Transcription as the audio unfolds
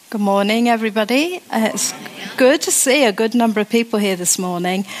Good morning, everybody. It's good to see a good number of people here this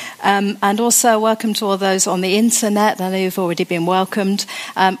morning. And also welcome to all those on the internet. I know you've already been welcomed.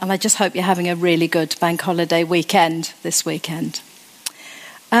 And I just hope you're having a really good bank holiday weekend this weekend.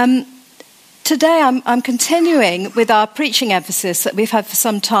 Today I'm continuing with our preaching emphasis that we've had for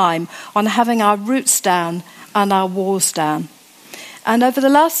some time on having our roots down and our walls down. And over the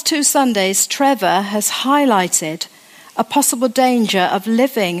last 2 Sundays, Trevor has highlighted a possible danger of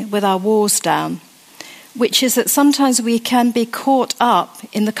living with our walls down, which is that sometimes we can be caught up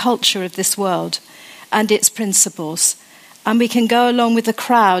in the culture of this world and its principles, and we can go along with the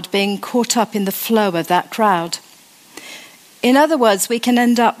crowd, being caught up in the flow of that crowd. In other words, we can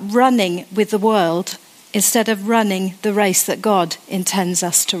end up running with the world instead of running the race that God intends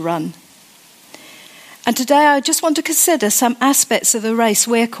us to run. And today I just want to consider some aspects of the race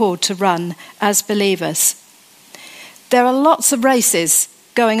we're called to run as believers. There are lots of races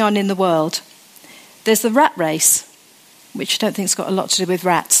going on in the world. There's the rat race, which I don't think has got a lot to do with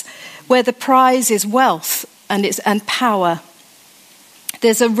rats, where the prize is wealth and power.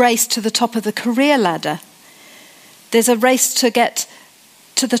 There's a race to the top of the career ladder. There's a race to get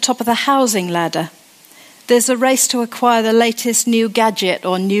to the top of the housing ladder. There's a race to acquire the latest new gadget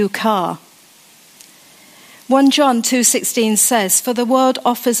or new car. 1 John 2:16 says, "For the world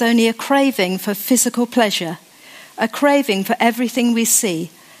offers only a craving for physical pleasure, a craving for everything we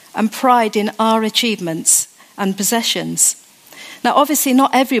see, and pride in our achievements and possessions." Now, obviously,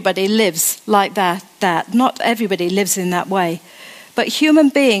 not everybody lives like that. Not everybody lives in that way. But human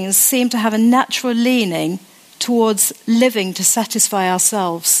beings seem to have a natural leaning towards living to satisfy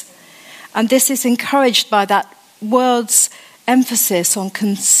ourselves. And this is encouraged by that world's emphasis on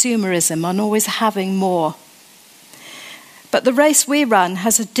consumerism, on always having more. But the race we run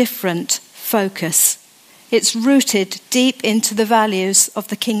has a different focus. It's rooted deep into the values of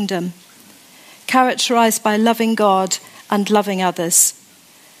the kingdom, characterized by loving God and loving others,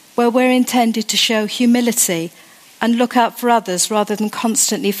 where we're intended to show humility and look out for others rather than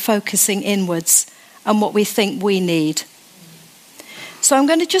constantly focusing inwards on what we think we need. So I'm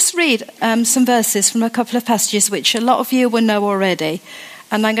going to just read some verses from a couple of passages which a lot of you will know already,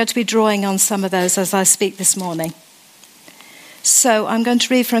 and I'm going to be drawing on some of those as I speak this morning. So I'm going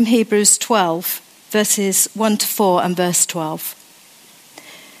to read from Hebrews 12, verses 1 to 4 and verse 12.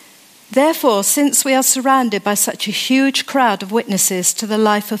 "Therefore, since we are surrounded by such a huge crowd of witnesses to the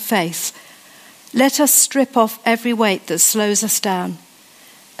life of faith, let us strip off every weight that slows us down,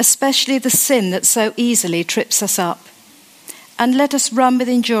 especially the sin that so easily trips us up, and let us run with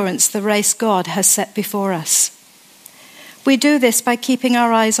endurance the race God has set before us. We do this by keeping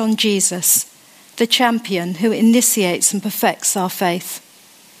our eyes on Jesus, the champion who initiates and perfects our faith.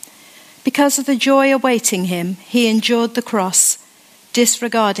 Because of the joy awaiting him, he endured the cross,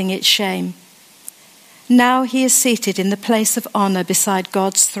 disregarding its shame. Now he is seated in the place of honor beside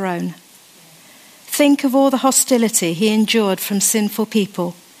God's throne. Think of all the hostility he endured from sinful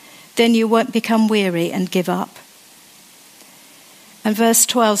people. Then you won't become weary and give up." And verse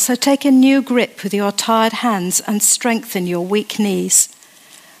 12, "So take a new grip with your tired hands and strengthen your weak knees.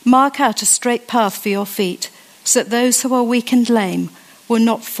 Mark out a straight path for your feet, so that those who are weak and lame will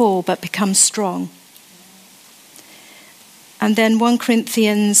not fall but become strong." And then 1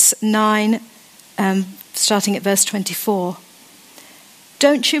 Corinthians 9, starting at verse 24.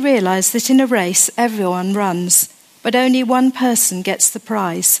 "Don't you realize that in a race everyone runs, but only one person gets the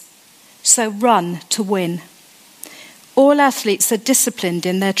prize? So run to win. All athletes are disciplined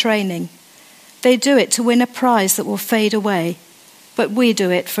in their training. They do it to win a prize that will fade away, but we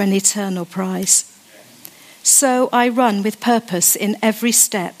do it for an eternal prize. So I run with purpose in every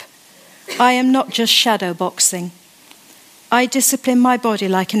step. I am not just shadow boxing. I discipline my body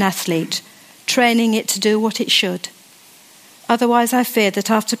like an athlete, training it to do what it should. Otherwise, I fear that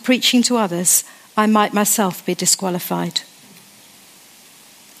after preaching to others, I might myself be disqualified."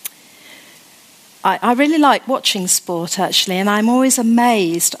 I really like watching sport, actually, and I'm always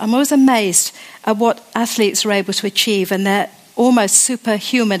amazed at what athletes are able to achieve and their almost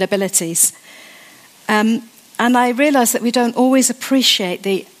superhuman abilities. And I realise that we don't always appreciate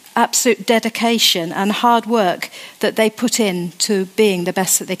the absolute dedication and hard work that they put in to being the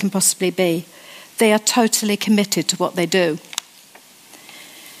best that they can possibly be. They are totally committed to what they do.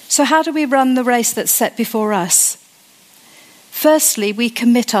 So how do we run the race that's set before us? Firstly, we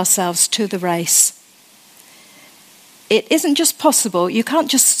commit ourselves to the race. It isn't just possible. You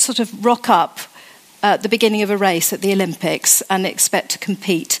can't just sort of rock up at the beginning of a race at the Olympics and expect to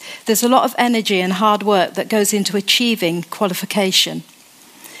compete. There's a lot of energy and hard work that goes into achieving qualification.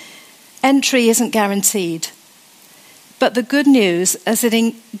 Entry isn't guaranteed. But the good news is that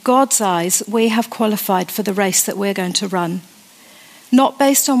in God's eyes, we have qualified for the race that we're going to run. Not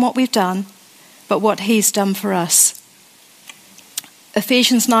based on what we've done, but what he's done for us.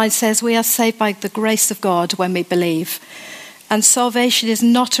 Ephesians 9 says we are saved by the grace of God when we believe. And salvation is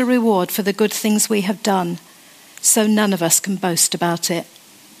not a reward for the good things we have done, so none of us can boast about it.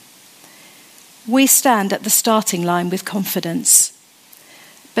 We stand at the starting line with confidence,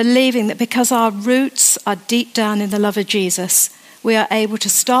 believing that because our roots are deep down in the love of Jesus, we are able to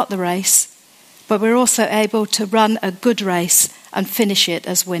start the race, but we're also able to run a good race and finish it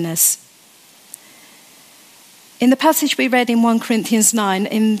as winners. In the passage we read in 1 Corinthians 9,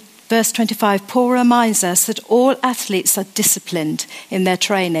 in verse 25, Paul reminds us that all athletes are disciplined in their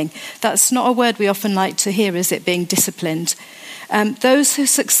training. That's not a word we often like to hear, is it, being disciplined? Those who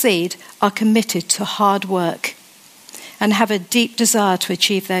succeed are committed to hard work and have a deep desire to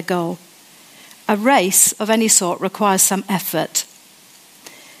achieve their goal. A race of any sort requires some effort.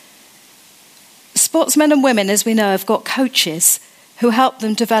 Sportsmen and women, as we know, have got coaches who help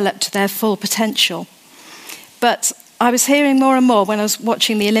them develop to their full potential. But I was hearing more and more when I was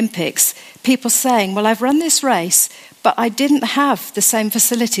watching the Olympics, people saying, well, I've run this race, but I didn't have the same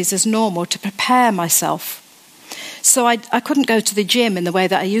facilities as normal to prepare myself. So I couldn't go to the gym in the way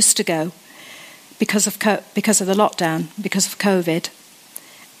that I used to go because of the lockdown, because of COVID.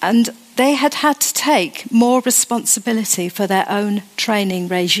 And they had to take more responsibility for their own training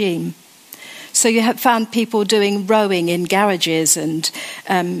regime. So you have found people doing rowing in garages and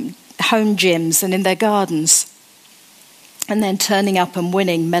home gyms and in their gardens, and then turning up and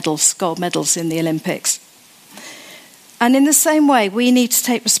winning medals, gold medals in the Olympics. And in the same way, we need to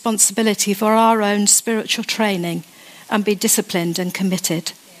take responsibility for our own spiritual training and be disciplined and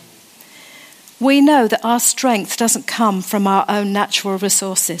committed. We know that our strength doesn't come from our own natural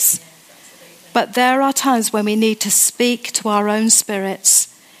resources, but there are times when we need to speak to our own spirits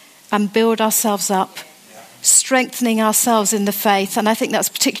and build ourselves up, strengthening ourselves in the faith. And I think that's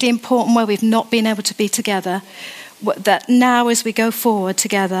particularly important where we've not been able to be together, that now as we go forward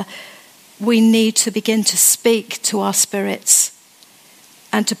together, we need to begin to speak to our spirits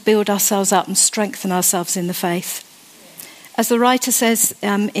and to build ourselves up and strengthen ourselves in the faith. As the writer says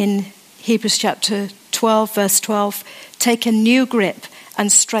in Hebrews chapter 12, verse 12, take a new grip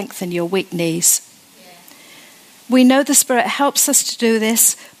and strengthen your weak knees. We know the Spirit helps us to do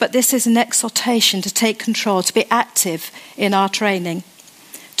this, but this is an exhortation to take control, to be active in our training,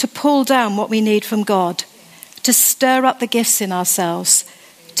 to pull down what we need from God, to stir up the gifts in ourselves,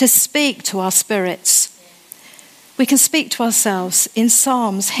 to speak to our spirits. We can speak to ourselves in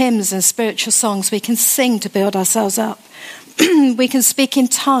psalms, hymns, and spiritual songs. We can sing to build ourselves up. We can speak in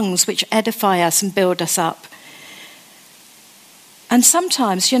tongues which edify us and build us up. And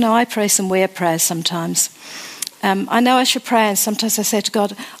sometimes, I pray some weird prayers sometimes. I know I should pray, and sometimes I say to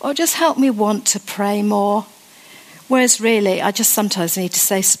God, just help me want to pray more. Whereas really, I just sometimes need to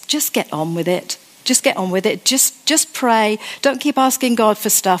say, just get on with it. Just get on with it. Just pray. Don't keep asking God for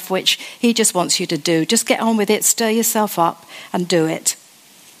stuff which he just wants you to do. Just get on with it, stir yourself up and do it.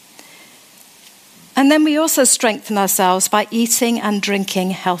 And then we also strengthen ourselves by eating and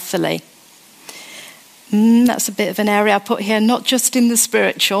drinking healthily. That's a bit of an area I put here, not just in the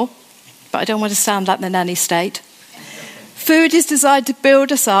spiritual, but I don't want to sound like the nanny state. Food is designed to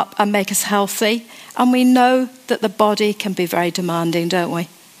build us up and make us healthy, and we know that the body can be very demanding, don't we?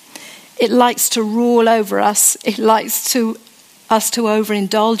 It likes to rule over us. It likes us to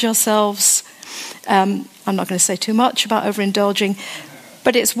overindulge ourselves. I'm not going to say too much about overindulging,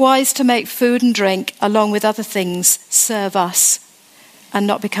 but it's wise to make food and drink, along with other things, serve us and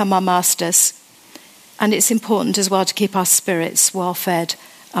not become our masters. And it's important as well to keep our spirits well fed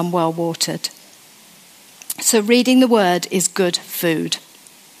and well watered. So reading the word is good food.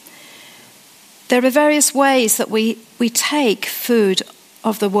 There are various ways that we take food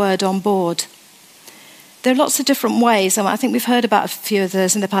of the word on board. There are lots of different ways, and I think we've heard about a few of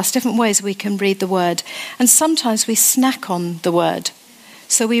those in the past, different ways we can read the word. And sometimes we snack on the word.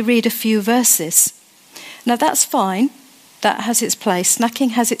 So we read a few verses. Now that's fine. That has its place.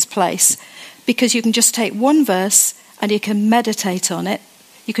 Snacking has its place because you can just take one verse and you can meditate on it.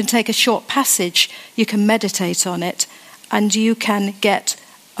 You can take a short passage, you can meditate on it, and you can get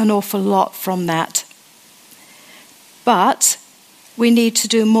an awful lot from that. But we need to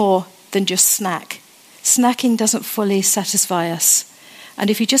do more than just snack. Snacking doesn't fully satisfy us. And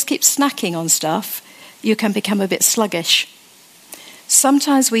if you just keep snacking on stuff, you can become a bit sluggish.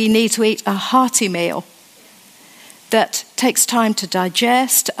 Sometimes we need to eat a hearty meal that takes time to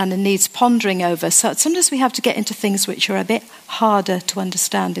digest and it needs pondering over. So sometimes we have to get into things which are a bit harder to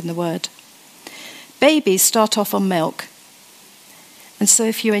understand in the word. Babies start off on milk. And so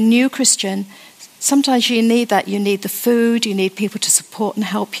if you're a new Christian, sometimes you need that. You need the food, you need people to support and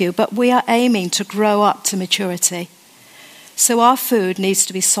help you. But we are aiming to grow up to maturity. So our food needs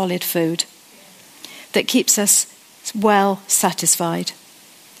to be solid food that keeps us well satisfied.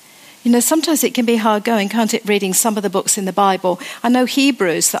 You know, sometimes it can be hard going, can't it, reading some of the books in the Bible. I know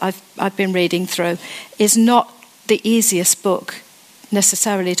Hebrews that I've been reading through is not the easiest book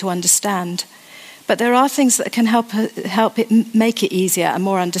necessarily to understand. But there are things that can help it make it easier and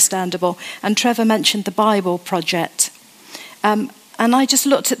more understandable. And Trevor mentioned the Bible Project. And I just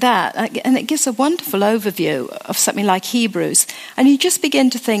looked at that, and it gives a wonderful overview of something like Hebrews. And you just begin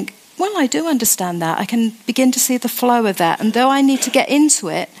to think, well, I do understand that. I can begin to see the flow of that. And though I need to get into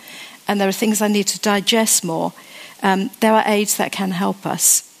it, and there are things I need to digest more, there are aids that can help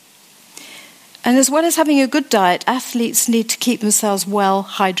us. And as well as having a good diet, athletes need to keep themselves well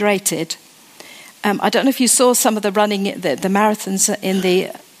hydrated. I don't know if you saw some of the running, the marathons in the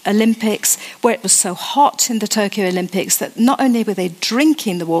Olympics, where it was so hot in the Tokyo Olympics that not only were they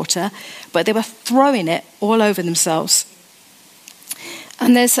drinking the water, but they were throwing it all over themselves.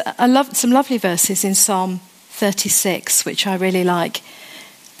 And there's some lovely verses in Psalm 36, which I really like,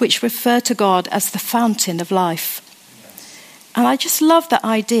 which refer to God as the fountain of life. And I just love that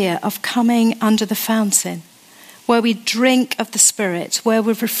idea of coming under the fountain, where we drink of the Spirit, where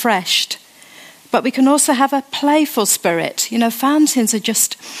we're refreshed. But we can also have a playful spirit. You know, fountains are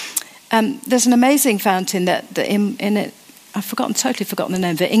just... there's an amazing fountain that in it, totally forgotten the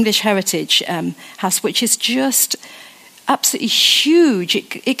name, the English Heritage has, which is just absolutely huge.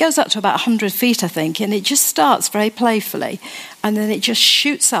 It goes up to about 100 feet, I think, and it just starts very playfully, and then it just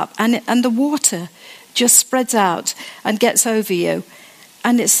shoots up, and the water just spreads out and gets over you,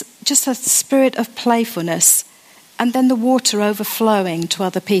 and it's just a spirit of playfulness, and then the water overflowing to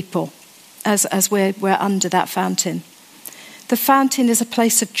other people as we're under that fountain. The fountain is a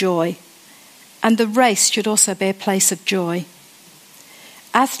place of joy, and the race should also be a place of joy.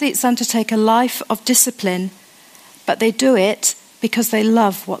 Athletes undertake a life of discipline, but they do it because they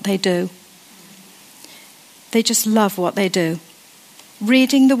love what they do. They just love what they do.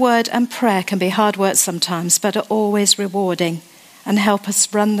 Reading the word and prayer can be hard work sometimes, but are always rewarding and help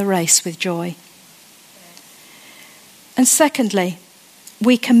us run the race with joy. And secondly,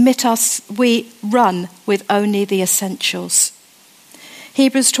 we run with only the essentials.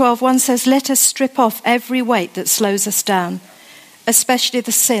 Hebrews 12:1 says, "Let us strip off every weight that slows us down, especially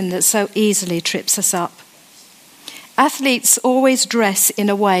the sin that so easily trips us up." Athletes always dress in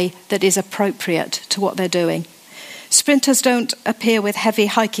a way that is appropriate to what they're doing. Sprinters don't appear with heavy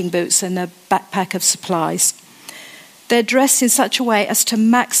hiking boots and a backpack of supplies. They're dressed in such a way as to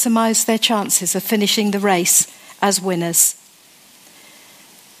maximize their chances of finishing the race as winners.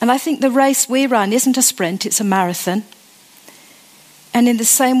 And I think the race we run isn't a sprint, it's a marathon. And in the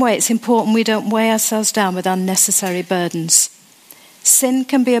same way, it's important we don't weigh ourselves down with unnecessary burdens. Sin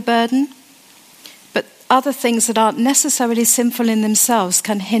can be a burden, but other things that aren't necessarily sinful in themselves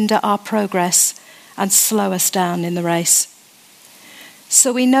can hinder our progress and slow us down in the race.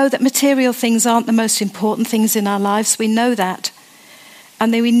 So we know that material things aren't the most important things in our lives. We know that.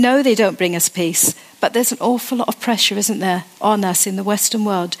 And we know they don't bring us peace. But there's an awful lot of pressure, isn't there, on us in the Western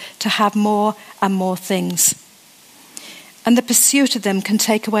world to have more and more things. And the pursuit of them can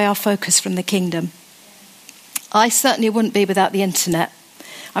take away our focus from the kingdom. I certainly wouldn't be without the internet.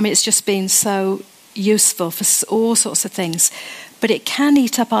 I mean, it's just been so useful for all sorts of things. But it can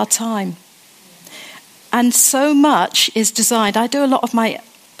eat up our time. And so much is designed, I've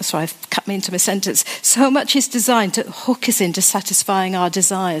cut me into my sentence. So much is designed to hook us into satisfying our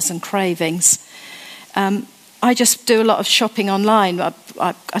desires and cravings. I just do a lot of shopping online.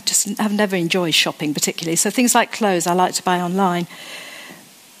 I've never enjoyed shopping particularly. So things like clothes I like to buy online.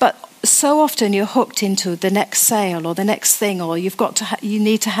 But so often you're hooked into the next sale or the next thing, or you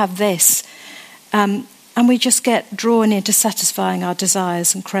need to have this. And we just get drawn into satisfying our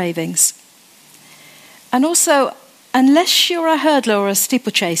desires and cravings. And also, unless you're a hurdler or a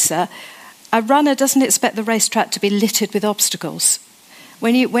steeplechaser, a runner doesn't expect the racetrack to be littered with obstacles.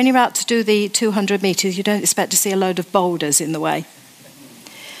 When you're out to do the 200 metres, you don't expect to see a load of boulders in the way.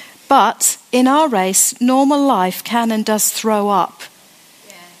 But in our race, normal life can and does throw up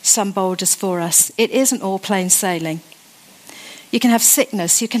some boulders for us. It isn't all plain sailing. You can have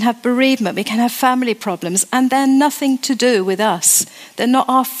sickness, you can have bereavement, we can have family problems, and they're nothing to do with us. They're not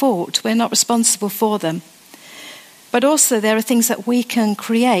our fault. We're not responsible for them. But also there are things that we can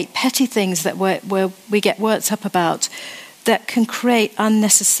create, petty things that we get worked up about, that can create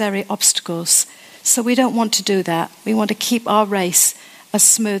unnecessary obstacles. So we don't want to do that. We want to keep our race as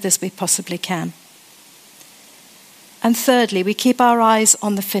smooth as we possibly can. And thirdly, we keep our eyes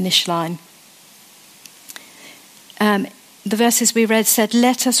on the finish line. The verses we read said,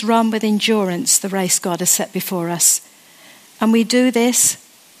 "Let us run with endurance the race God has set before us." And we do this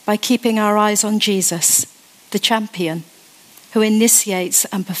by keeping our eyes on Jesus, the champion, who initiates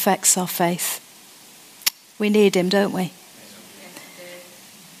and perfects our faith. We need him, don't we?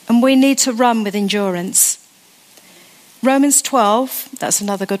 And we need to run with endurance. Romans 12, that's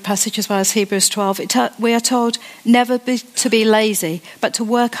another good passage as well as Hebrews 12, we are told never to be lazy, but to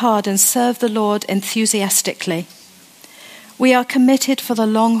work hard and serve the Lord enthusiastically. We are committed for the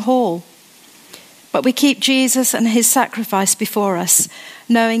long haul, but we keep Jesus and his sacrifice before us,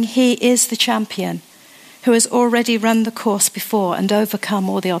 knowing he is the champion who has already run the course before and overcome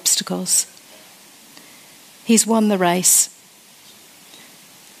all the obstacles. He's won the race.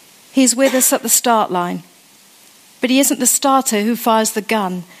 He's with us at the start line. But he isn't the starter who fires the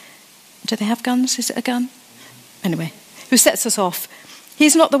gun. Do they have guns? Is it a gun? Anyway, who sets us off.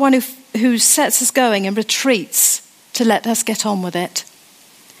 He's not the one who sets us going and retreats to let us get on with it.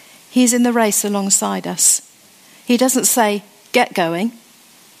 He's in the race alongside us. He doesn't say, "Get going."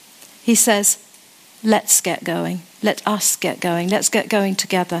 He says, "Let's get going. Let us get going. Let's get going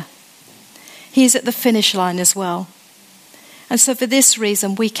together." He's at the finish line as well. And so for this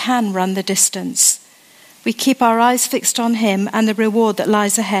reason, we can run the distance. We keep our eyes fixed on him and the reward that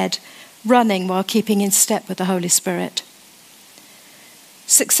lies ahead, running while keeping in step with the Holy Spirit.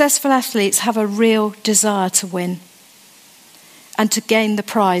 Successful athletes have a real desire to win and to gain the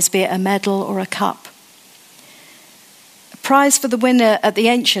prize, be it a medal or a cup. A prize for the winner at the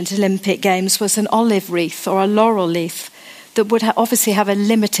ancient Olympic Games was an olive wreath or a laurel leaf that would obviously have a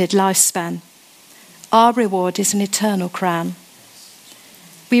limited lifespan. Our reward is an eternal crown.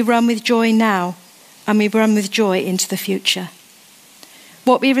 We run with joy now, and we run with joy into the future.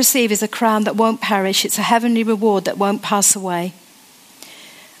 What we receive is a crown that won't perish. It's a heavenly reward that won't pass away.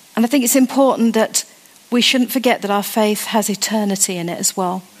 And I think it's important that we shouldn't forget that our faith has eternity in it as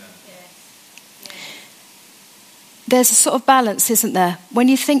well. There's a sort of balance, isn't there? When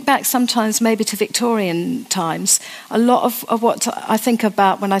you think back sometimes maybe to Victorian times, a lot of what I think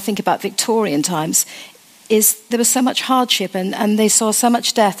about when I think about Victorian times is there was so much hardship and they saw so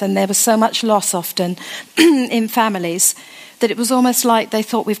much death and there was so much loss often in families that it was almost like they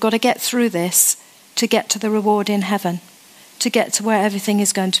thought we've got to get through this to get to the reward in heaven, to get to where everything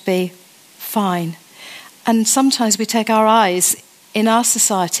is going to be fine. And sometimes we take our eyes in our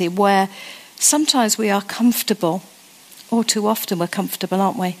society where sometimes we are comfortable, or too often we're comfortable,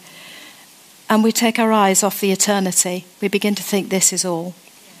 aren't we? And we take our eyes off the eternity. We begin to think this is all.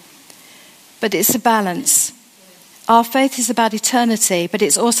 But it's a balance. Our faith is about eternity, but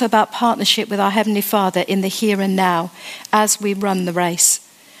it's also about partnership with our Heavenly Father in the here and now as we run the race.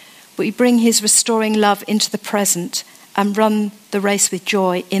 We bring his restoring love into the present and run the race with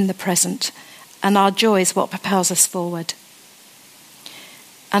joy in the present. And our joy is what propels us forward.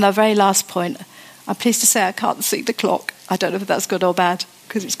 And our very last point, I'm pleased to say I can't see the clock. I don't know if that's good or bad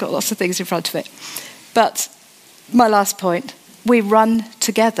because it's got lots of things in front of it. But my last point, we run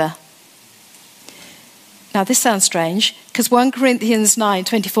together. Now, this sounds strange because 1 Corinthians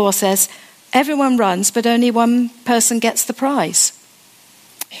 9:24 says, "Everyone runs, but only one person gets the prize."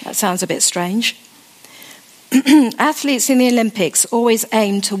 That sounds a bit strange. Athletes in the Olympics always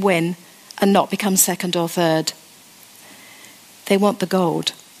aim to win and not become second or third. They want the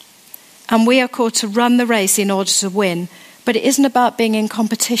gold. And we are called to run the race in order to win, but it isn't about being in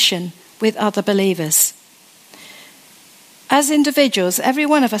competition with other believers. As individuals, every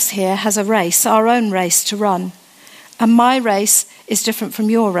one of us here has a race, our own race to run. And my race is different from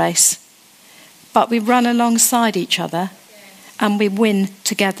your race. But we run alongside each other and we win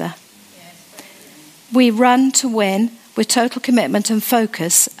together. We run to win with total commitment and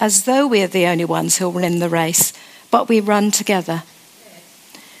focus as though we are the only ones who will win the race, but we run together.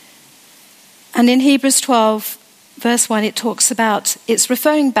 And in Hebrews 12, verse 1, it's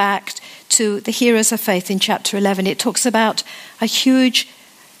referring back to the heroes of faith in chapter 11. It talks about a huge,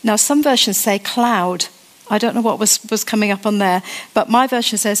 now some versions say cloud. I don't know what was coming up on there, but my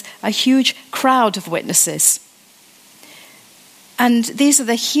version says a huge crowd of witnesses. And these are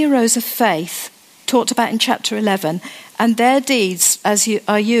the heroes of faith talked about in chapter 11, and their deeds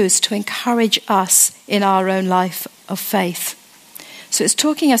are used to encourage us in our own life of faith. So it's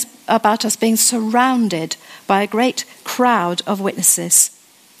talking about us being surrounded by a great crowd of witnesses.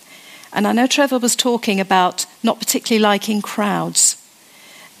 And I know Trevor was talking about not particularly liking crowds,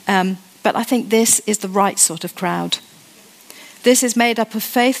 but I think this is the right sort of crowd. This is made up of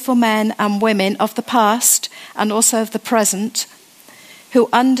faithful men and women of the past and also of the present who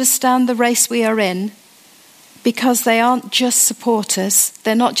understand the race we are in, because they aren't just supporters.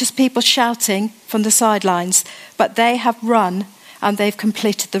 They're not just people shouting from the sidelines, but they have run and they've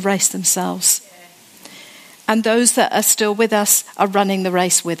completed the race themselves. And those that are still with us are running the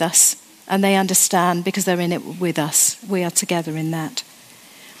race with us. And they understand because they're in it with us. We are together in that.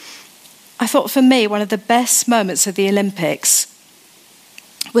 I thought for me, one of the best moments of the Olympics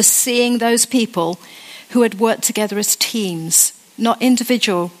was seeing those people who had worked together as teams, not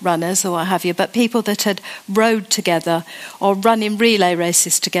individual runners or what have you, but people that had rowed together or run in relay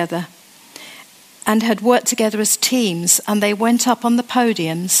races together and had worked together as teams, and they went up on the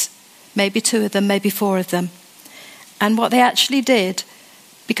podiums, maybe 2 of them, maybe 4 of them. And what they actually did,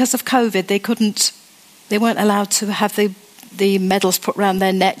 because of COVID, they weren't allowed to have the medals put around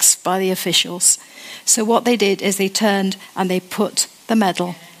their necks by the officials. So what they did is they turned and they put the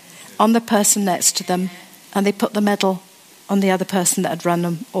medal on the person next to them, and they put the medal on the other person that had run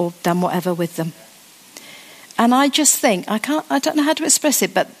them or done whatever with them. And I just think, I don't know how to express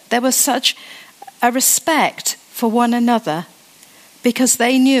it, but there was such a respect for one another because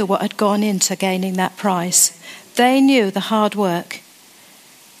they knew what had gone into gaining that prize. They knew the hard work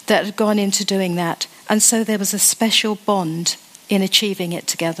that had gone into doing that. And so there was a special bond in achieving it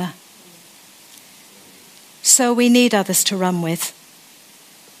together. So we need others to run with.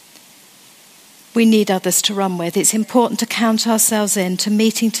 We need others to run with. It's important to count ourselves in to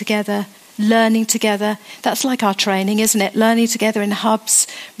meeting together, learning together. That's like our training, isn't it? Learning together in hubs,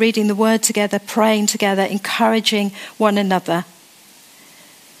 reading the word together, praying together, encouraging one another.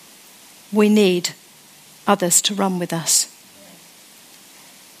 We need others to run with us.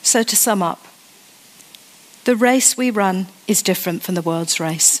 So to sum up, the race we run is different from the world's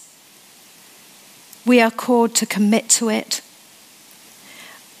race. We are called to commit to it.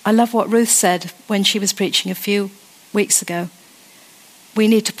 I love what Ruth said when she was preaching a few weeks ago. We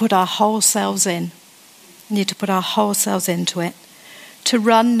need to put our whole selves in. We need to put our whole selves into it. To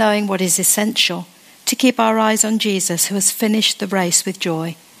run knowing what is essential. To keep our eyes on Jesus, who has finished the race with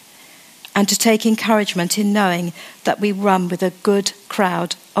joy. And to take encouragement in knowing that we run with a good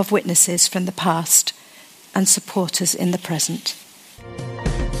crowd of witnesses from the past and supporters in the present.